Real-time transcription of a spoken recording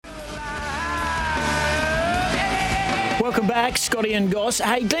Welcome back, Scotty and Goss.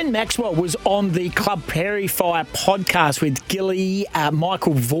 Hey, Glenn Maxwell was on the Club Prairie Fire podcast with Gilly,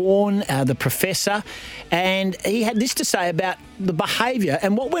 Michael Vaughan, the professor, and he had this to say about the behaviour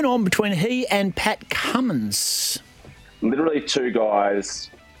and what went on between he and Pat Cummins. Literally two guys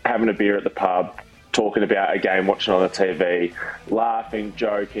having a beer at the pub, talking about a game, watching on the TV, laughing,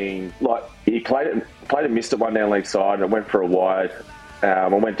 joking. Like, he played and missed it one down league side, and it went for a wide. I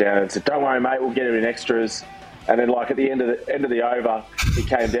went down and said, "Don't worry, mate, we'll get him in extras." And then, like, at the end of the over, he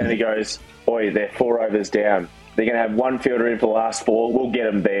came down and he goes, "Oi, they're 4 overs down. They're going to have one fielder in for the last 4. We'll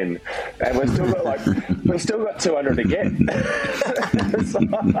get them then." And we've still got 200 to get.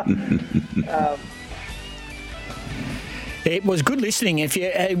 It was good listening. If you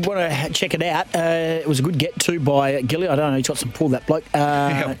want to check it out, it was a good get-to by Gilly. I don't know, he's got some pull, that bloke,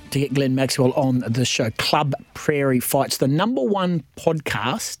 to get Glenn Maxwell on the show. Club Prairie Fights, the number one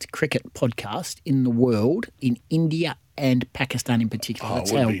cricket podcast in the world, in India and Pakistan in particular.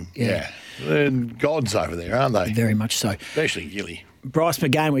 That's yeah. They're gods over there, aren't they? Very much so. Especially Gilly. Bryce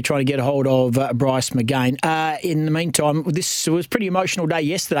McGain, we're trying to get a hold of Bryce McGain. In the meantime, this was a pretty emotional day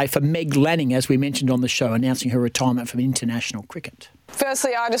yesterday for Meg Lanning, as we mentioned on the show, announcing her retirement from international cricket.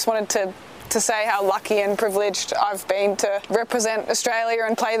 Firstly, I just wanted to say how lucky and privileged I've been to represent Australia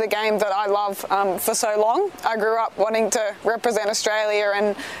and play the game that I love for so long. I grew up wanting to represent Australia,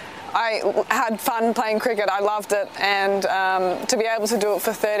 and I had fun playing cricket. I loved it, and to be able to do it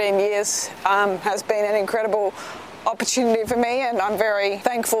for 13 years has been an incredible opportunity for me, and I'm very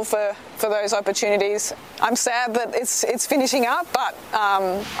thankful for those opportunities. I'm sad that it's finishing up, but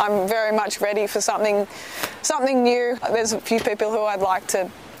I'm very much ready for something new. There's a few people who I'd like to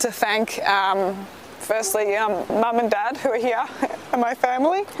thank. Firstly, Mum and Dad, who are here, and my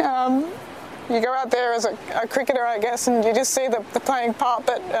family. You go out there as a cricketer, I guess, and you just see the playing part,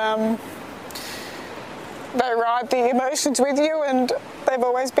 but they ride the emotions with you, and they've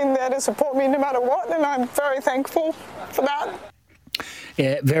always been there to support me no matter what, and I'm very thankful for that.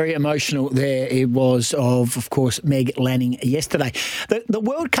 Yeah, very emotional there. It was of course, Meg Lanning yesterday. The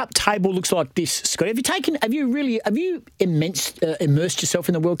World Cup table looks like this, Scott. Have you immersed yourself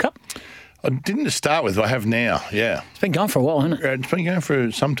in the World Cup? I didn't to start with, but I have now, yeah. It's been going for a while, hasn't it? It's been going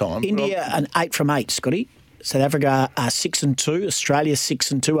for some time. India, an 8 from 8, Scotty. South Africa are 6-2. Australia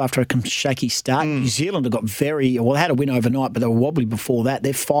 6-2 after a shaky start. New Zealand have got they had a win overnight, but they were wobbly before that.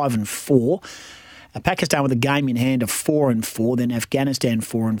 They're 5-4. Pakistan with a game in hand of 4-4. Then Afghanistan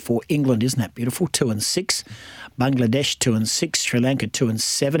 4-4. England, isn't that beautiful? 2-6. Bangladesh 2-6. Sri Lanka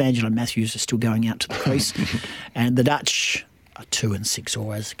 2-7. Angela Matthews is still going out to the crease, and the Dutch 2-6,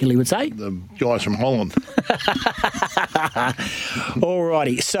 or as Gilly would say, the guys from Holland.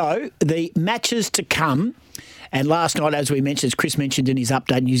 Alrighty, so the matches to come. And last night, as we mentioned, as Chris mentioned in his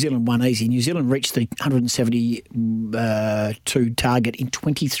update, New Zealand won easy. New Zealand reached the 172 target in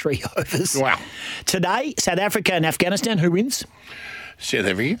 23 overs. Wow. Today, South Africa and Afghanistan, who wins? South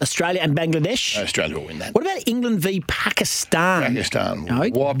Africa. Australia and Bangladesh. Australia will win that. What about England v Pakistan? Pakistan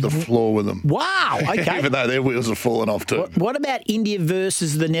will wipe the floor with them. Wow, okay. Even though their wheels have fallen off too. What about India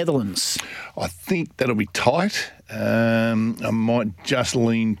versus the Netherlands? I think that'll be tight. I might just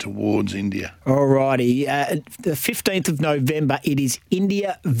lean towards India. All righty. The 15th of November, it is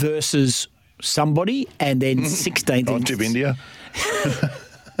India versus somebody, and then 16th. I'll tip India.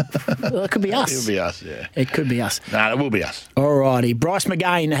 Well, it could be us. It'll be us, yeah. It could be us. No, it will be us. All righty. Bryce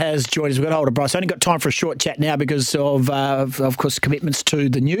McGain has joined us. We've got hold of Bryce. Only got time for a short chat now because of course, commitments to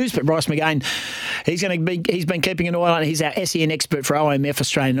the news. But Bryce McGain, he's been keeping an eye on it. He's our SEN expert for OMF,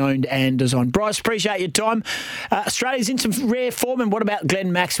 Australian owned and designed. Bryce, appreciate your time. Australia's in some rare form. And what about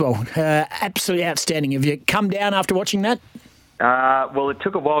Glenn Maxwell? Absolutely outstanding. Have you come down after watching that? Well, it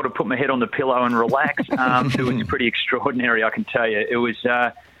took a while to put my head on the pillow and relax. It was pretty extraordinary, I can tell you. It was,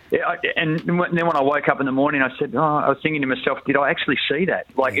 and then when I woke up in the morning, I was thinking to myself, did I actually see that?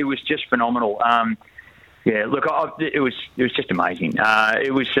 Like, it was just phenomenal. Yeah, look, it was just amazing.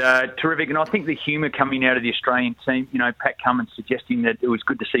 It was terrific, and I think the humour coming out of the Australian team, Pat Cummins suggesting that it was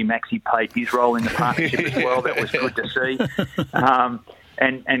good to see Maxie played his role in the partnership as well. That was good to see.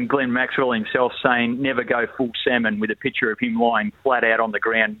 And Glenn Maxwell himself saying never go full salmon, with a picture of him lying flat out on the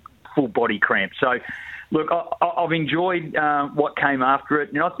ground, full body cramp. So, look, I've enjoyed what came after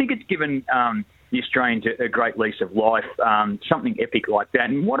it, and I think it's given the Australians a great lease of life, something epic like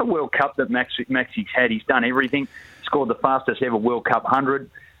that. And what a World Cup that Maxie's had. He's done everything, scored the fastest ever World Cup 100,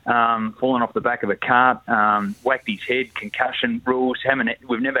 fallen off the back of a cart, whacked his head, concussion rules.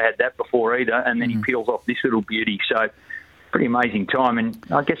 We've never had that before either, and then he peels off this little beauty. So, pretty amazing time. And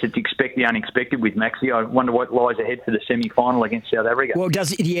I guess it's expect the unexpected with Maxie. I wonder what lies ahead for the semi-final against South Africa. Well,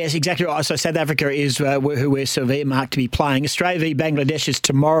 yes, exactly right. So South Africa is who we're sort of earmarked to be playing. Australia v Bangladesh is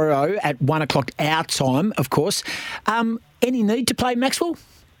tomorrow at 1 o'clock our time, of course. Any need to play Maxwell?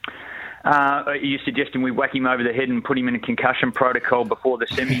 Are you suggesting we whack him over the head and put him in a concussion protocol before the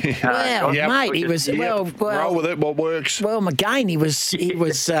semi? Mate, he was well. Roll with it. What works? Well, McGain, he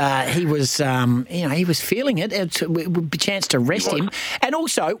was feeling it. It would be a chance to rest him. And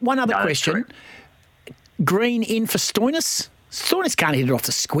also, one other question: Green in for Stoinis. Stoinis can't hit it off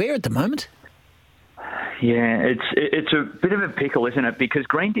the square at the moment. Yeah, it's a bit of a pickle, isn't it? Because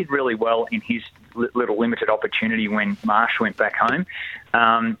Green did really well in his little limited opportunity when Marsh went back home.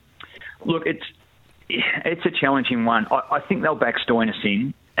 Look, it's a challenging one. I think they'll back Stoinis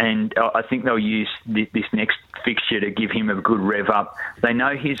in, and I think they'll use this next fixture to give him a good rev up. They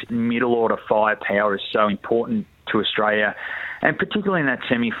know his middle order firepower is so important to Australia, and particularly in that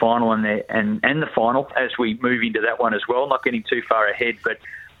semi-final and the final as we move into that one as well. Not getting too far ahead, but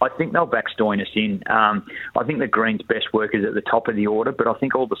I think they'll back Stoinis in. I think the Green's best work is at the top of the order, but I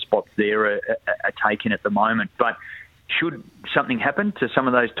think all the spots there are taken at the moment. But should something happen to some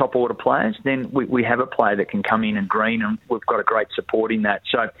of those top order players, then we have a player that can come in and Green, and we've got a great support in that.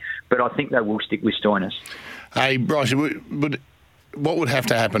 So, but I think they will stick with Stoinis. Hey, Bryce, what would have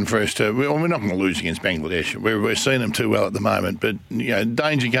to happen for us to? We're not going to lose against Bangladesh. We're seeing them too well at the moment. But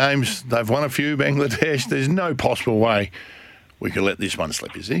danger games. They've won a few. Bangladesh. There's no possible way we could let this one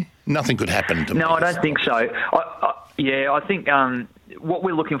slip. Is there? Nothing could happen to. No, I don't think so. I think what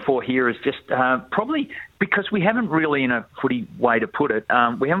we're looking for here is just probably because we haven't really, in a footy way to put it,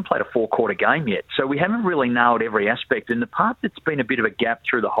 we haven't played a 4-quarter game yet. So we haven't really nailed every aspect. And the part that's been a bit of a gap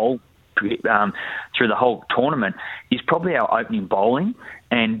through the whole tournament is probably our opening bowling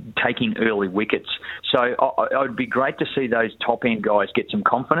and taking early wickets. So it would be great to see those top-end guys get some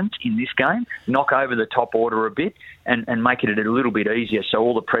confidence in this game, knock over the top order a bit and make it a little bit easier so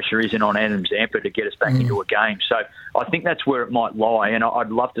all the pressure isn't on Adam Zampa to get us back into a game. So I think that's where it might lie, and I'd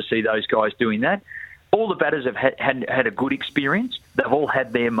love to see those guys doing that. All the batters have had a good experience. They've all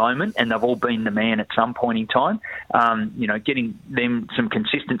had their moment, and they've all been the man at some point in time. Getting them some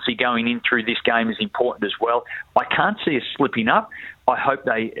consistency going in through this game is important as well. I can't see us slipping up. I hope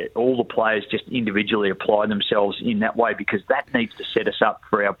all the players just individually apply themselves in that way, because that needs to set us up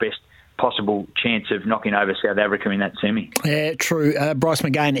for our best possible chance of knocking over South Africa in that semi. Yeah, true. Bryce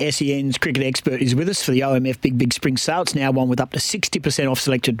McGain, SEN's cricket expert, is with us for the OMF Big Spring Sale. It's now one with up to 60% off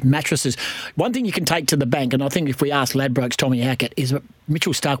selected mattresses. One thing you can take to the bank, and I think if we ask Ladbrokes Tommy Hackett, is that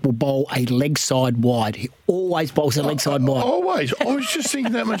Mitchell Starc will bowl a leg side wide. He always bowls a leg side wide. Always. I was just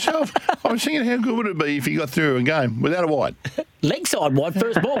thinking that myself. I was thinking how good would it be if he got through a game without a wide. Leg side wide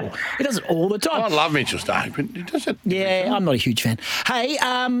first ball. He does it all the time. I love Mitchell Starc, but he does it. Yeah, I'm not a huge fan. Hey,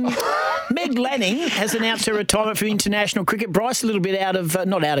 Meg Lanning has announced her retirement from international cricket. Bryce, a little bit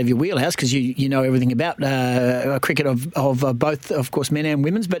not out of your wheelhouse, because you know everything about cricket of both, of course, men and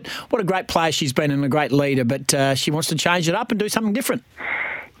women's. But what a great player she's been and a great leader. But she wants to change it up and do something different.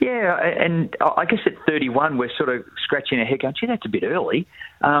 Yeah, and I guess at 31 we're sort of scratching our head going, gee, that's a bit early.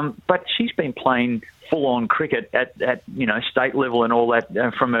 But she's been playing full-on cricket at state level and all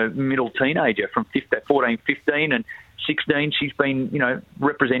that from a middle teenager, from 14, 15 and 16. She's been,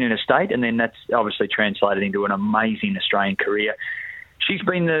 representing a state, and then that's obviously translated into an amazing Australian career. She's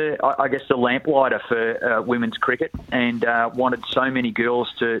been the lamplighter for women's cricket, and wanted so many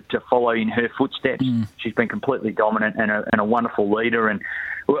girls to follow in her footsteps. She's been completely dominant and a wonderful leader, and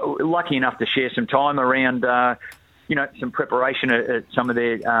we're lucky enough to share some time around some preparation at some of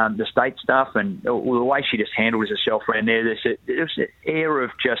the state stuff, and the way she just handles herself around there. There's an air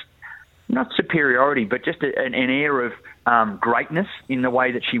of just not superiority, but just an air of greatness in the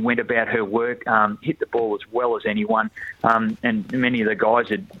way that she went about her work, hit the ball as well as anyone, and many of the guys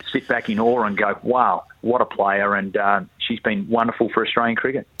would sit back in awe and go, wow, what a player, and she's been wonderful for Australian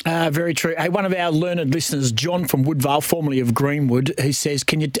cricket. Very true. Hey, one of our learned listeners, John from Woodvale, formerly of Greenwood, who says,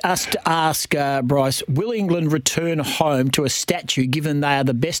 can you ask Bryce, will England return home to a statue given they are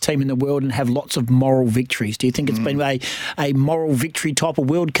the best team in the world and have lots of moral victories? Do you think it's been a moral victory type of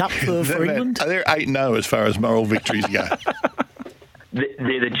World Cup for England? They're 8-0 as far as moral victories go.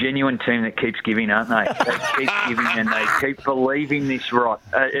 They're the genuine team that keeps giving, aren't they? They keep giving and they keep believing this right.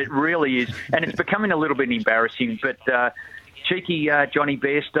 It really is. And it's becoming a little bit embarrassing. But cheeky Johnny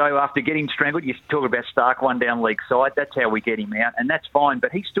Bairstow, after getting strangled, you talk about Starc one down league side. That's how we get him out, and that's fine.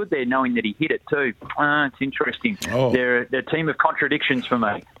 But he stood there knowing that he hit it too. It's interesting. They're a team of contradictions for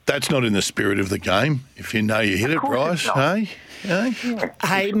me. That's not in the spirit of the game. If you know you hit it, Bryce, hey?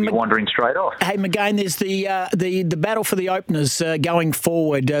 Hey, you're wandering straight off. Hey, McGain, there's the battle for the openers going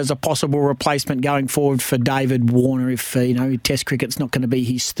forward as a possible replacement going forward for David Warner if, Test cricket's not going to be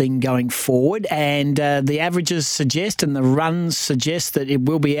his thing going forward. And the averages suggest and the runs suggest that it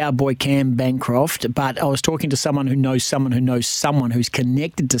will be our boy Cam Bancroft. But I was talking to someone who knows someone who knows someone who's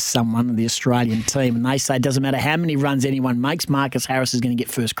connected to someone in the Australian team, and they say it doesn't matter how many runs anyone makes, Marcus Harris is going to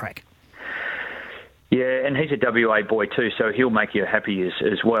get first crack. Yeah, and he's a WA boy too, so he'll make you happy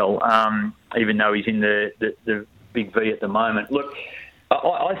as well, even though he's in the big V at the moment. Look,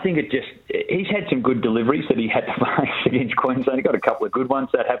 I think he's had some good deliveries that he had to face against Queensland. He got a couple of good ones.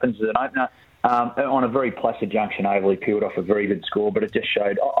 That happens as an opener. On a very Placid Junction oval, he peeled off a very good score, but it just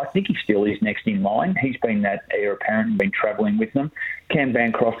showed, I think he still is next in line. He's been that heir apparent and been travelling with them. Cam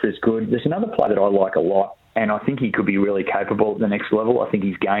Bancroft is good. There's another player that I like a lot, and I think he could be really capable at the next level. I think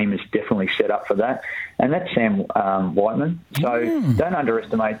his game is definitely set up for that. And that's Sam Whiteman. So don't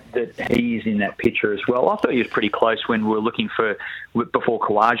underestimate that he is in that picture as well. I thought he was pretty close when we were looking before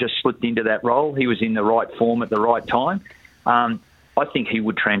Kawaja slipped into that role. He was in the right form at the right time. I think he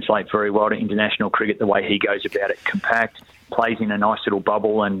would translate very well to international cricket, the way he goes about it, compact, plays in a nice little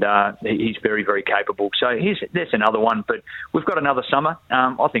bubble, and he's very, very capable. So there's another one, but we've got another summer.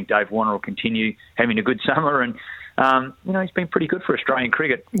 I think Dave Warner will continue having a good summer, and he's been pretty good for Australian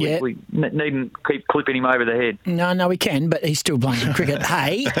cricket. Yeah. We needn't keep clipping him over the head. No, we can, but he's still playing cricket.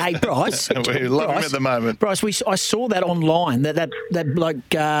 Hey, Bryce. We love him at the moment. Bryce, I saw that online, that bloke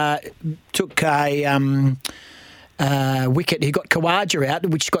took a... wicket. He got Kawaja out,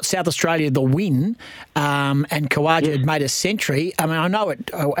 which got South Australia the win, and Kawaja had made a century. I mean, I know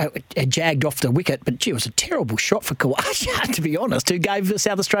it jagged off the wicket, but gee, it was a terrible shot for Kawaja, to be honest, who gave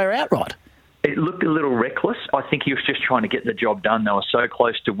South Australia outright. It looked a little reckless. I think he was just trying to get the job done. They were so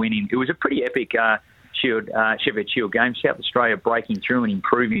close to winning. It was a pretty epic Sheffield Shield game. South Australia breaking through and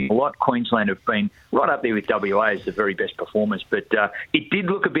improving a lot. Queensland have been right up there with WA as the very best performers. But it did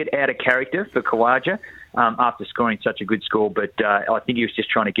look a bit out of character for Kawaja after scoring such a good score. But I think he was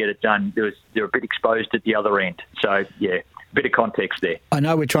just trying to get it done. They were a bit exposed at the other end. So, yeah. Bit of context there. I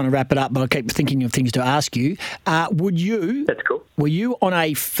know we're trying to wrap it up, but I keep thinking of things to ask you. Would you? That's cool. Were you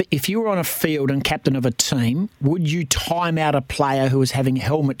if you were on a field and captain of a team, would you time out a player who was having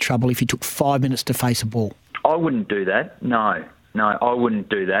helmet trouble if he took 5 minutes to face a ball? I wouldn't do that. No, I wouldn't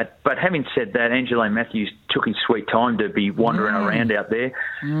do that. But having said that, Angelo Matthews took his sweet time to be wandering around out there.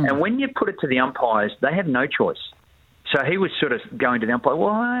 And when you put it to the umpires, they have no choice. So he was sort of going to the umpire,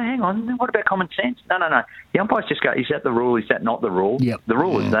 well, hang on, what about common sense? No. The umpires just go, is that the rule? Is that not the rule? Yep. The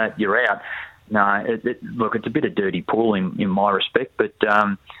rule is that you're out. No, look, it's a bit of dirty pool in my respect, but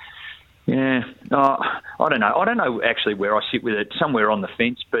I don't know. I don't know actually where I sit with it, somewhere on the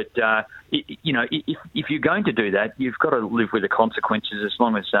fence, but, if you're going to do that, you've got to live with the consequences as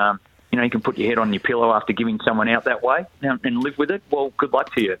long as, you can put your head on your pillow after giving someone out that way and live with it. Well, good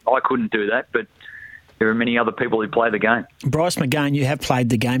luck to you. I couldn't do that, but there are many other people who play the game. Bryce McGain, you have played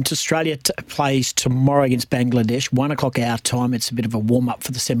the game. Australia plays tomorrow against Bangladesh, 1 o'clock our time. It's a bit of a warm-up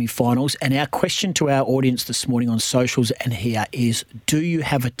for the semi-finals. And our question to our audience this morning on socials and here is, do you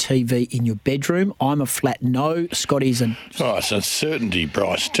have a TV in your bedroom? I'm a flat no. Scotty's a... Oh, it's a certainty,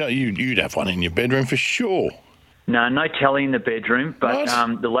 Bryce. You'd have one in your bedroom for sure. No telly in the bedroom, but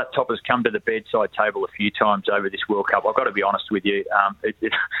the laptop has come to the bedside table a few times over this World Cup. I've got to be honest with you.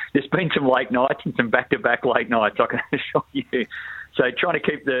 There's been some late nights and some back-to-back late nights, I can assure you. So trying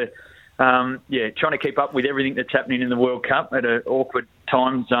to keep up with everything that's happening in the World Cup at an awkward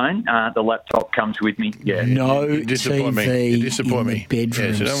time zone, the laptop comes with me. Yeah. No you disappoint TV me. You disappoint in me. The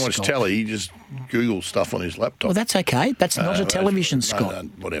bedroom, so don't watch Scott. telly. You just Google stuff on his laptop. Well, that's okay. That's not a television, Scott.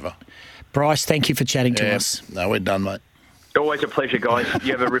 No, whatever. Bryce, thank you for chatting to us. No, we're done, mate. Always a pleasure, guys.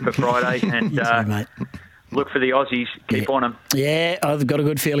 You have a ripper Friday, and You too, mate. Look for the Aussies. Keep on them. Yeah, I've got a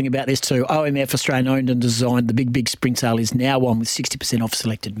good feeling about this too. OMF, Australian owned and designed. The big spring sale is now on with 60% off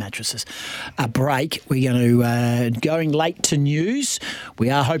selected mattresses. A break. We're going to going late to news. We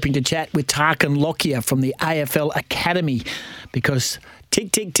are hoping to chat with Tarkan Lockyer from the AFL Academy because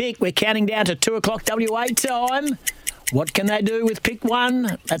tick, tick, tick, we're counting down to 2 o'clock WA time. What can they do with pick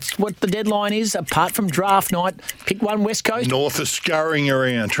one? That's what the deadline is, apart from draft night. Pick one West Coast. North is scurrying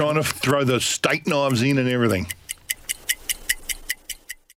around, trying to throw the steak knives in and everything.